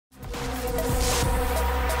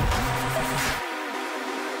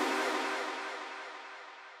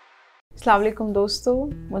अस्सलाम वालेकुम दोस्तों,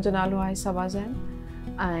 मुंहिंजो नालो आहे सबा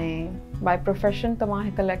ज़ैन ऐं बाय प्रोफेशन त मां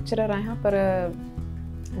हिकु लेक्चरर आहियां, पर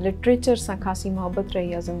लिटरेचर सां ख़ासी मोहबत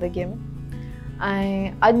रही आहे ज़िंदगीअ में।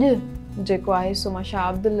 ऐं अॼु जेको आहे सो मां शाह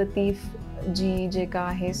अब्दुल लतीफ़ जी जेका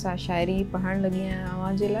आहे सा शाइरी पढ़णु लॻी आहियां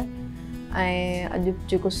अव्हां जे लाइ। ऐं अॼु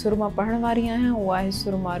जेको सुर मां पढ़ण वारी आहियां उहो आहे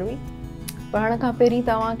सुर मारुई। पढ़ण खां पहिरीं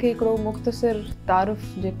तव्हांखे हिकिड़ो मुख़्तसिर तारुफ़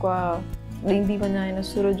जेको आहे ॾींदी वञा, हिन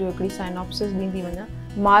सुर जो हिकिड़ी साइनॉप्सिस ॾींदी वञा।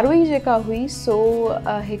 मारुई जेका हुई सो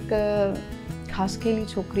हिकु ख़ासखेली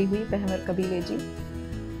छोकिरी हुई पहवर कबीले जी,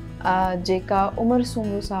 जेका उमर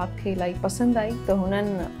सूमरो साहब खे इलाही पसंदि आई, त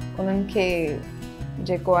उन्हनि खे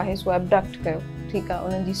जेको आहे सो एबडक्ट कयो। ठीकु आहे,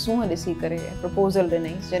 उन्हनि जी सूंहं ॾिसी करे प्रपोज़ल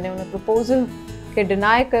ॾिनईं। जॾहिं उन प्रपोज़ल खे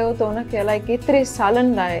डिनाए कयो त उनखे अलाए केतिरे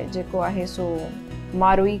सालनि लाइ जेको आहे सो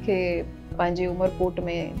मारुई खे पंहिंजे उमरकोट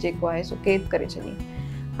में जेको आहे सो क़ैद करे छॾी।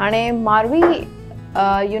 हाणे मारुई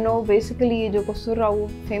बेसिकली ये जेको सुर आहे उहो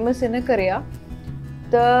फेमस इन करे आहे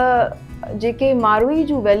त जेके मारुई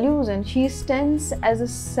जूं वैल्यूज़ आहिनि, she stands as a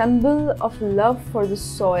symbol of love for the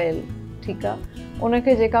soil. ठीकु आहे,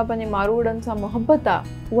 उनखे जेका पंहिंजे मारूड़नि सां मोहबत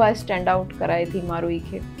आहे उहा स्टैंड आउट कराए थी मारुई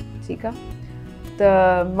खे। ठीकु आहे,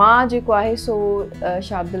 त मां जेको आहे सो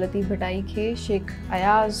शाह अब्दुल लतीफ भिटाई खे शेख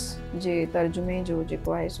एयाज जे तर्जुमे जो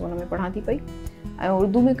जेको आहे सो हुन में पढ़ां थी पई ऐं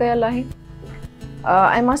उर्दू में कयल आहे।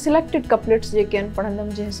 ऐं मां सिलेक्टेड कपलेट्स जेके आहिनि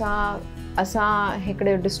पढ़ंदमि, जंहिंसां असां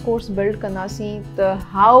हिकिड़े डिस्कोर्स बिल्ड कंदासीं त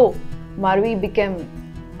how मारुई became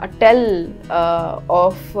a tell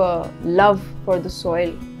of love for the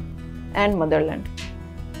soil and Motherland.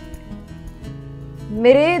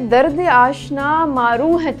 मेरे दर्द आशना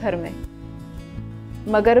मारू है थर में,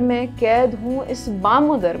 मगर मैं कैद हूँ इस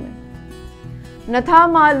बामुदर में। न था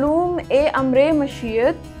मालूम ए अमरे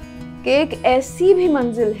मशीयत कि एक ऐसी भी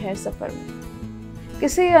मंजिल है सफ़र में।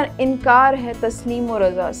 किसे इनकार है तस्लीम और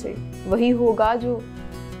रज़ा से, वही होगा जो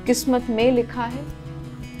किस्मत में लिखा है।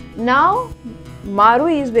 Now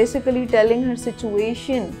Maruee is basically telling her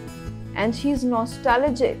situation and she is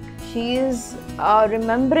nostalgic. She is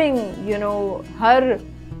remembering, her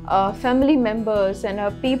family members and her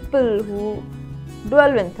people who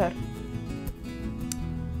dwell with her.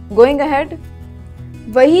 Going ahead,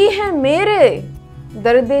 वही है मेरे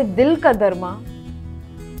दर्दे दिल का दरमा,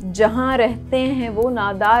 जहाँ रहते हैं वो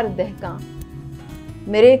नादार दहका।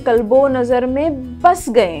 मेरे कल्बो नज़र में बस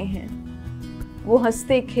गए हैं वो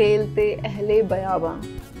हंसते खेलते अहले बयाबां।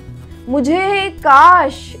 मुझे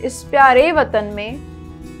काश इस प्यारे वतन में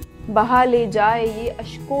बहा ले जाए ये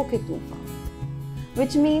अश्कों के तूफान।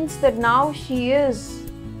 Which means that now she is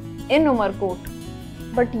in Umarkot,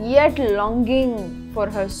 but yet longing for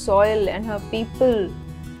her soil and her people.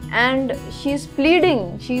 And she is pleading,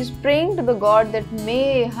 she is praying to the God that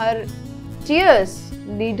may her tears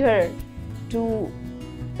lead her to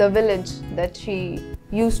the village that she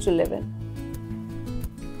used to live in.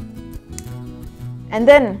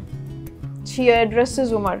 And then she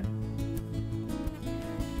addresses Umar.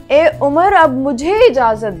 ए उमर, अब मुझे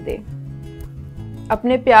इजाजत दे,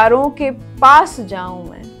 अपने प्यारों के पास जाऊं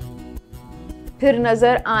मैं। फिर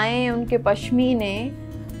नजर आए उनके पश्मीने,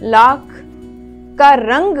 लाख का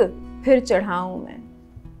रंग फिर चढ़ाऊं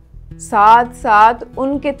मैं। साथ साथ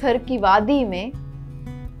उनके थर की वादी में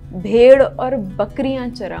भेड़ और बकरियां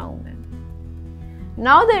चराऊं मैं।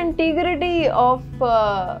 Now the integrity of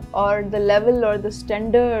or the level or the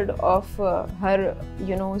standard of her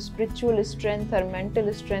spiritual strength, her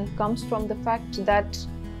mental strength comes from the fact that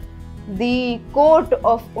the court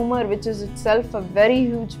of Umar, which is itself a very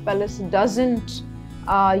huge palace, doesn't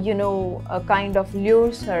kind of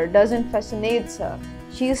lures her, doesn't fascinates her.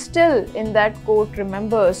 She is still in that court,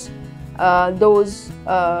 remembers those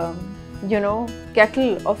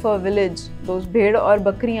cattle of her village, those bhed or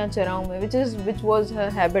bakriyan charaun mein, which was her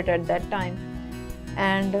habit at that time,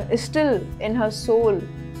 and still in her soul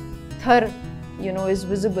thar is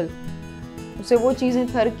visible. उसे वो चीज़ें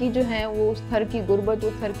थर की जो हैं, वो उस थर की गुर्बत,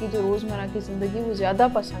 वो थर की जो रोज़मर्रा की ज़िंदगी, वो ज़्यादा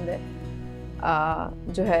पसंद है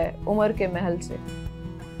जो है उमर के महल से।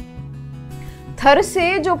 थर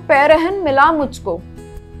से जो पैरहन मिला मुझको,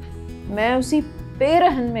 मैं उसी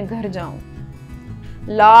पैरहन में घर जाऊं।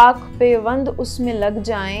 लाख पेवंद उसमें लग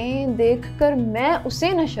जाएं, देखकर मैं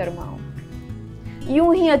उसे न शर्माऊं।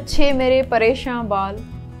 यूं ही अच्छे मेरे परेशान बाल,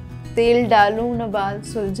 तेल डालूं न बाल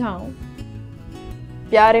सुलझाऊं।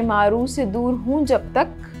 प्यारे मारू से दूर हूं जब तक,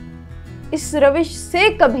 इस रविश से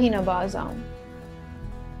कभी न बाज आऊं।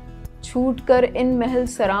 छूट कर इन महल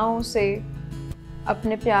सराओं से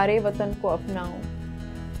अपने प्यारे वतन को अपनाऊं।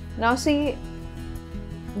 नासी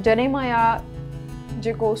जॾहिं मां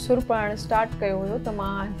जेको सुर पढ़णु स्टार्ट कयो हुयो त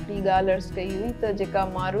मां हिकिड़ी ॻाल्हि अर्ज़ु कई हुई त जेका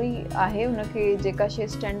मारुई आहे उनखे जेका शइ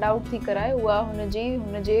स्टैंड आउट थी कराए उहा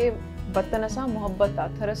हुनजे वतन सां मोहब्बत आहे,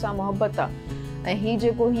 थर सां मोहब्बत आहे। ऐं हीअ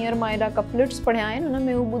जेको हींअर मां एॾा कपलेट्स पढ़िया आहिनि हुन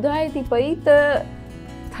में हू ॿुधाए थी पई त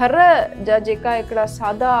थर जा जेका हिकिड़ा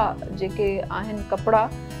सादा जेके आहिनि कपिड़ा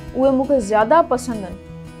उहे मूंखे ज़्यादा पसंदि आहिनि,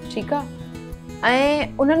 ठीकु आहे।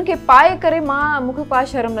 ऐं उन्हनि खे पाए करे मूंखे का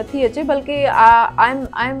शर्म नथी अचे, बल्कि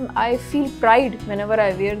I feel pride whenever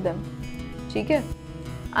I wear them, ठीकु आहे।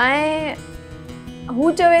 ऐं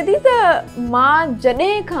हू चवे थी त मां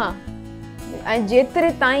जॾहिं खां ऐं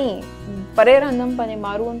जेतिरे ताईं परे रहंदमि पंहिंजे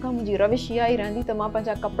मारूअनि खां, मुंहिंजी रविश इहा ई रहंदी त मां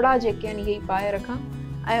पंहिंजा कपिड़ा जेके आहिनि इहे ई पाए रखां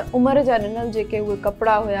ऐं उमिरि जा ॾिनल जेके उहे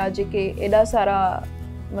कपिड़ा हुया जेके एॾा सारा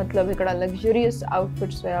मतिलबु हिकिड़ा लग्ज़रियस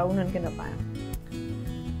आउटफिट्स हुया उन्हनि खे न पायां।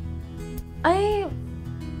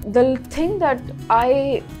 ऐं the thing that I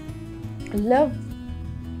love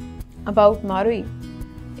about मारुई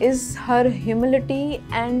is her humility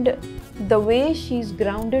and the way she's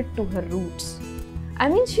grounded to her roots. I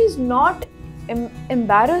mean, she's not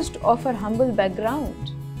embarrassed of her humble background,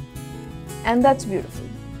 and that's beautiful.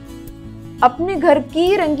 अपने घर की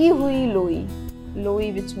रंगी हुई लोई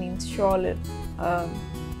which means shawl,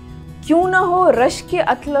 क्यों ना हो rush के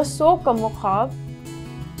अतलसो का मुखाब,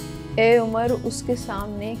 ए उमर उसके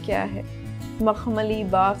सामने क्या है, मखमली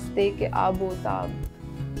बाफ्ते के आबो ताब।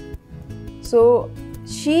 So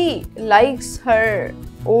she likes her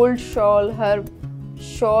old shawl, her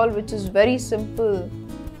shawl which is very simple,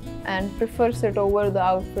 and prefers it over the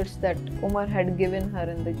outfits that Umar had given her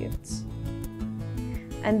in the gifts.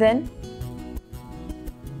 And then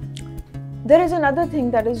there is another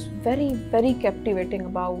thing that is very, very captivating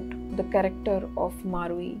about the character of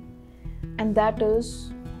Maruee, and that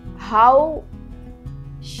is how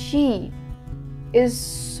she is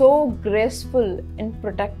so graceful in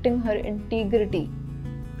protecting her integrity.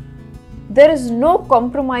 There is no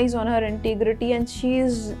compromise on her integrity, and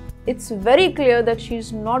it's very clear that she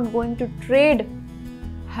is not going to trade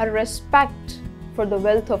her respect for the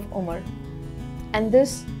wealth of Umar. And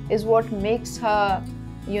this is what makes her,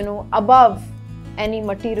 above any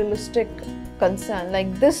materialistic concern.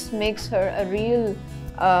 Like, this makes her a real,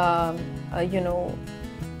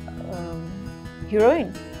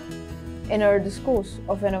 heroine in her discourse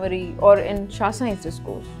of or in Shah Sain's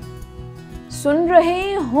discourse. सुन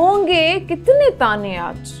रहे होंगे कितने ताने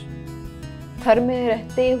आज, थर में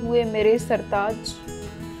रहते हुए मेरे सरताज,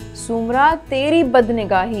 सुमरा तेरी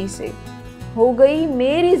बदनिगाही से हो गई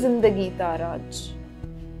मेरी जिंदगी ताराज।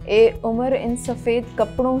 ए उमर इन सफेद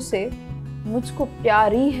कपड़ों से मुझको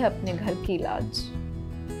प्यारी है अपने घर की लाज।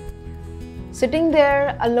 Sitting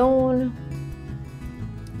there alone,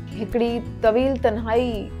 हिकिड़ी तवील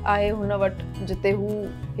तन्हाई आहे हुन वटि जिते हू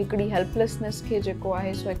हिकिड़ी हेल्पलेसनेस खे जेको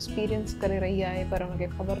आहे सो एक्सपीरियंस करे रही आहे, पर हुनखे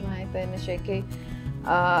ख़बर न आहे त हिन शइ खे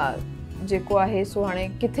जेको आहे सो हाणे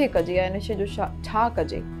किथे कजे या हिन शइ जो छा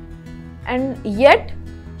कजे। And yet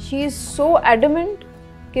she is so adamant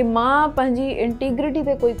कि मां पंहिंजी इंटीग्रिटी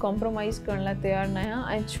ते कोई कॉम्प्रोमाइज़ करण लाइ तयारु न आहियां,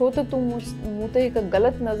 ऐं छो त तूं मूं ते हिकु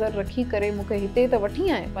ग़लति नज़र रखी करे मूंखे हिते त वठी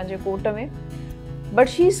आए पंहिंजे कोर्ट में, बट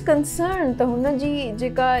शी इज़ कंसर्न त हुन जी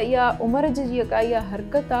जेका इहा उमिरि जी जेका इहा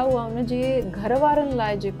हरकत आहे उहा हुन जे घर वारनि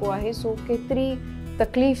लाइ जेको आहे सो केतिरी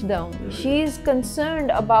तकलीफ़ ॾह हूंदी। She is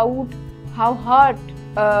concerned about how hard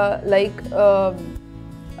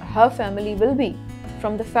her family will be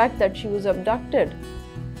from the fact that she was abducted,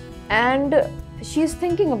 and she's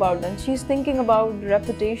thinking about them, she's thinking about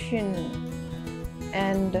reputation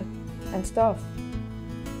and stuff.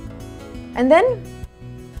 And then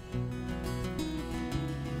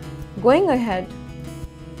going ahead,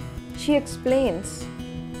 she explains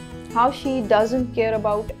how she doesn't care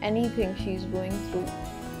about anything she's going through,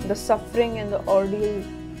 the suffering and the ordeal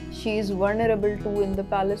she is vulnerable to in the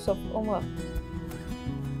palace of Umar.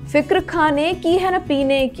 फिक्र खाने की है न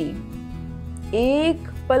पीने की, एक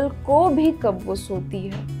पल को भी कब वो सोती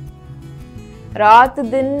है, रात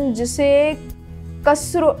दिन जिसे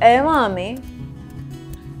कसरो ऐवा में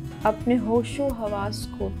अपने होशो हवास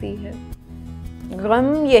खोती है।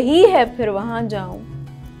 गम यही है फिर वहां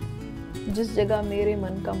जाऊं जिस जगह मेरे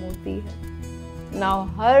मन का मोती है। Now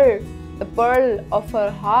her, the pearl of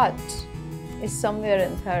her heart is somewhere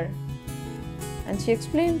in her, and she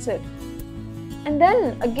explains it. And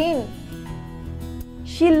then again,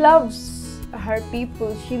 she loves her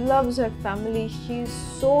people, she loves her family, she's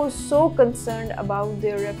so concerned about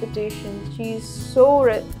their reputation, she's so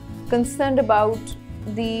concerned about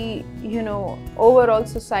the overall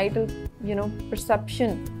societal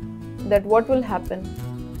perception that what will happen,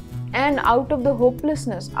 and out of the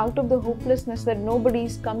hopelessness that nobody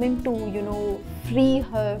is coming to free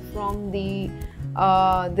her from the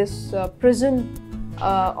this prison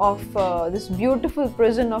of this beautiful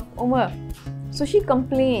prison of Umar. So she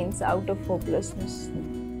complains out of hopelessness,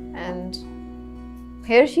 And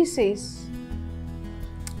here she says,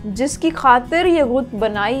 जिसकी खातिर ये गुत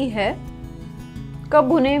बनाई है,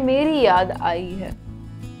 कब उन्हें मेरी याद आई है,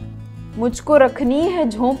 मुझको रखनी है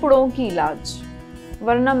झोंपड़ों की लाज,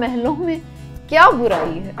 वरना महलों में क्या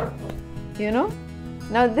बुराई है. You know,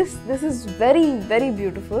 now this is very very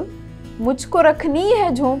beautiful. मुझको रखनी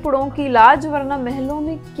है झोंपड़ों की लाज, वरना महलों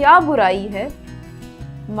में क्या बुराई है,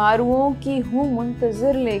 मारुओं की हूँ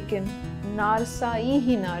मुंतज़िर लेकिन नारसाई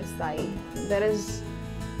ही नारसाई.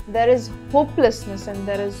 There is hopelessness and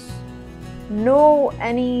there is no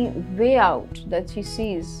any way out that she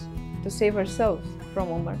sees to save herself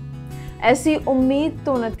from Umar. ऐसी उम्मीद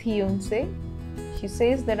तो न थी उनसे. She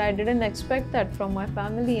says that I didn't expect that from my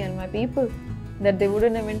family and my people, that they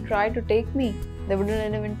wouldn't even try to take me, they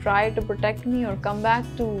wouldn't even try to protect me or come back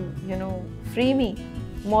to, you know, free me.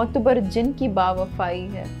 मोतबर जिनकी बावफाई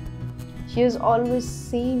है. She has always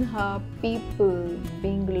seen her people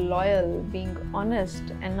being loyal, being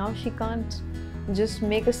honest, and now she can't just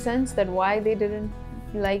make a sense that why they didn't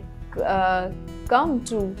come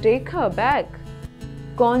to take her back.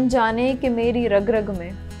 कौन जाने कि मेरी रग रग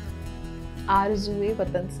में आरज़ुए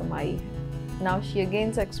वतन समाई है. Now she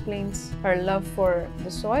again explains her love for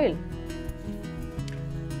the soil.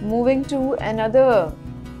 Moving to another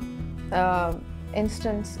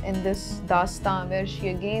instance in this dastan where she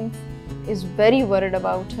again is very worried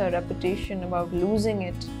about her reputation, about losing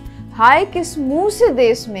it. हाय किस मुंह से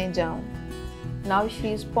देश में जाऊं. Now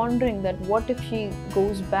she is pondering that what if she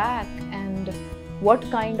goes back and what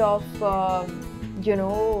kind of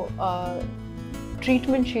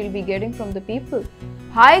treatment she'll be getting from the people.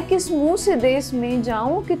 हाय किस मुंह से देश में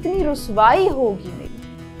जाऊं, कितनी रुसवाई होगी मेरी.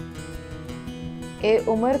 ए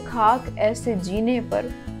उमर खाक ऐसे जीने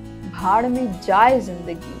पर भाड़ में जाए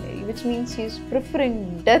जिंदगी मेरी, which means she is preferring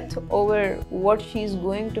death over what she is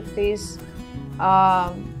going to face,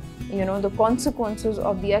 the consequences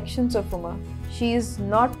of the actions of Umar. She is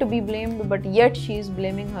not to be blamed, but yet she is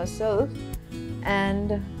blaming herself,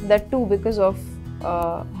 and that too because of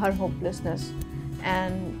her hopelessness.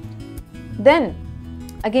 And then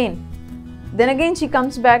again she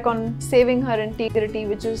comes back on saving her integrity,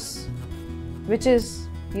 which is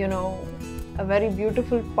a very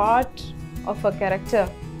beautiful part of her character.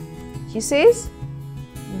 She says,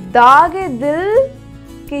 दागे दिल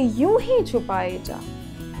के यूं ही छुपाए जा,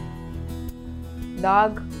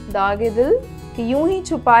 दागे दिल के यूं ही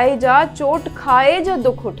छुपाए जा, चोट खाए जा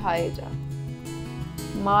दुख उठाए जा,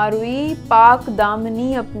 मारुई पाक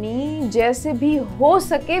दामनी अपनी जैसे भी हो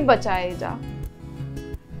सके बचाए जा,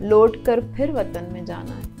 लौट कर फिर वतन में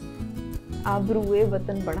जाना है, आबरूए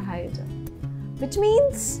वतन बढ़ाए जा. Which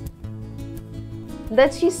means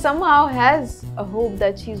that she somehow has a hope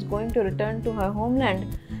that she is going to return to her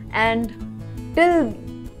homeland, and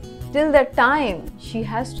till that time she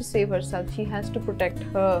has to save herself. She has to protect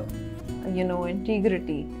her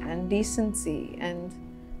integrity and decency, and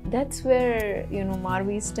that's where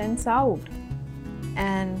Maruee stands out,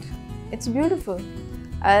 and it's beautiful.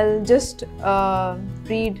 I'll just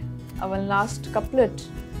read one last couplet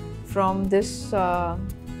from this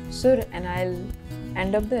sur, and I'll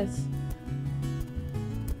end up this,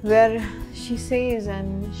 where she says,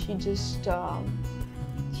 and she just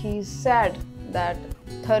she's sad that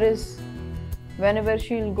Tharis, whenever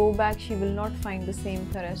she'll go back, she will not find the same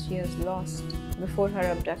Thar as she has lost before her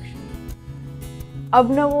abduction.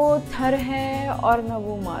 अब न वो थर है और न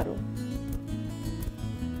वो मारू,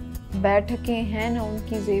 बैठकें हैं न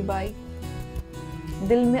उनकी ज़ेबाई,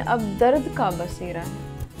 दिल में अब दर्द का बसेरा है,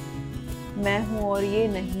 मैं हूँ और ये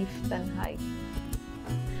नहीफ तन्हाई.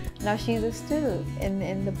 Now she is still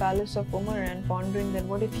in the palace of Umar and pondering that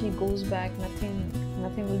what if she goes back,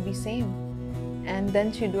 nothing will be same, and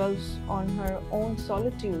then she dwells on her own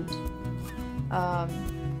solitude,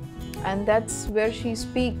 and that's where she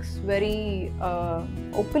speaks very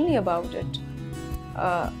openly about it.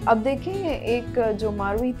 अब देखें, एक जो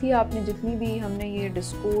मारुई थी, आपने जितनी भी हमने ये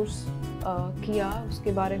डिस्कोर्स किया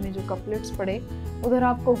उसके बारे में जो कपलेट्स पढ़े, उधर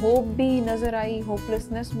आपको होप भी नज़र आई,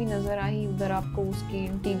 होपलेसनेस भी नज़र आई, उधर आपको उसकी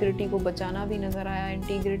इंटीग्रिटी को बचाना भी नज़र आया,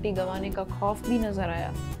 इंटीग्रिटी गंवाने का खौफ भी नज़र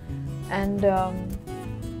आया. And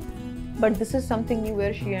but this is something new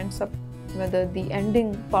where she ends up, whether the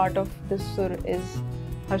ending part of this sur is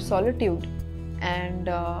her solitude, and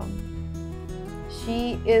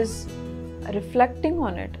she is reflecting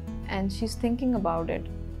on it and she's thinking about it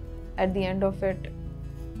at the end of it.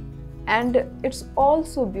 And it's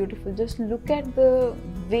also beautiful. Just look at the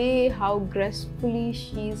way how gracefully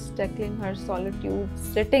she's tackling her solitude,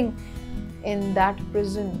 sitting in that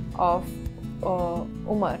prison of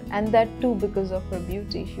Umar, and that too because of her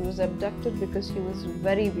beauty. She was abducted because she was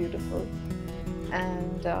very beautiful.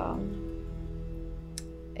 and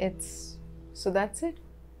that's it.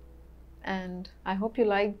 And I hope you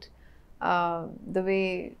liked the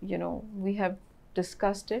way, you know, we have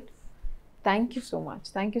discussed it. Thank you so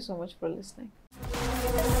much for listening.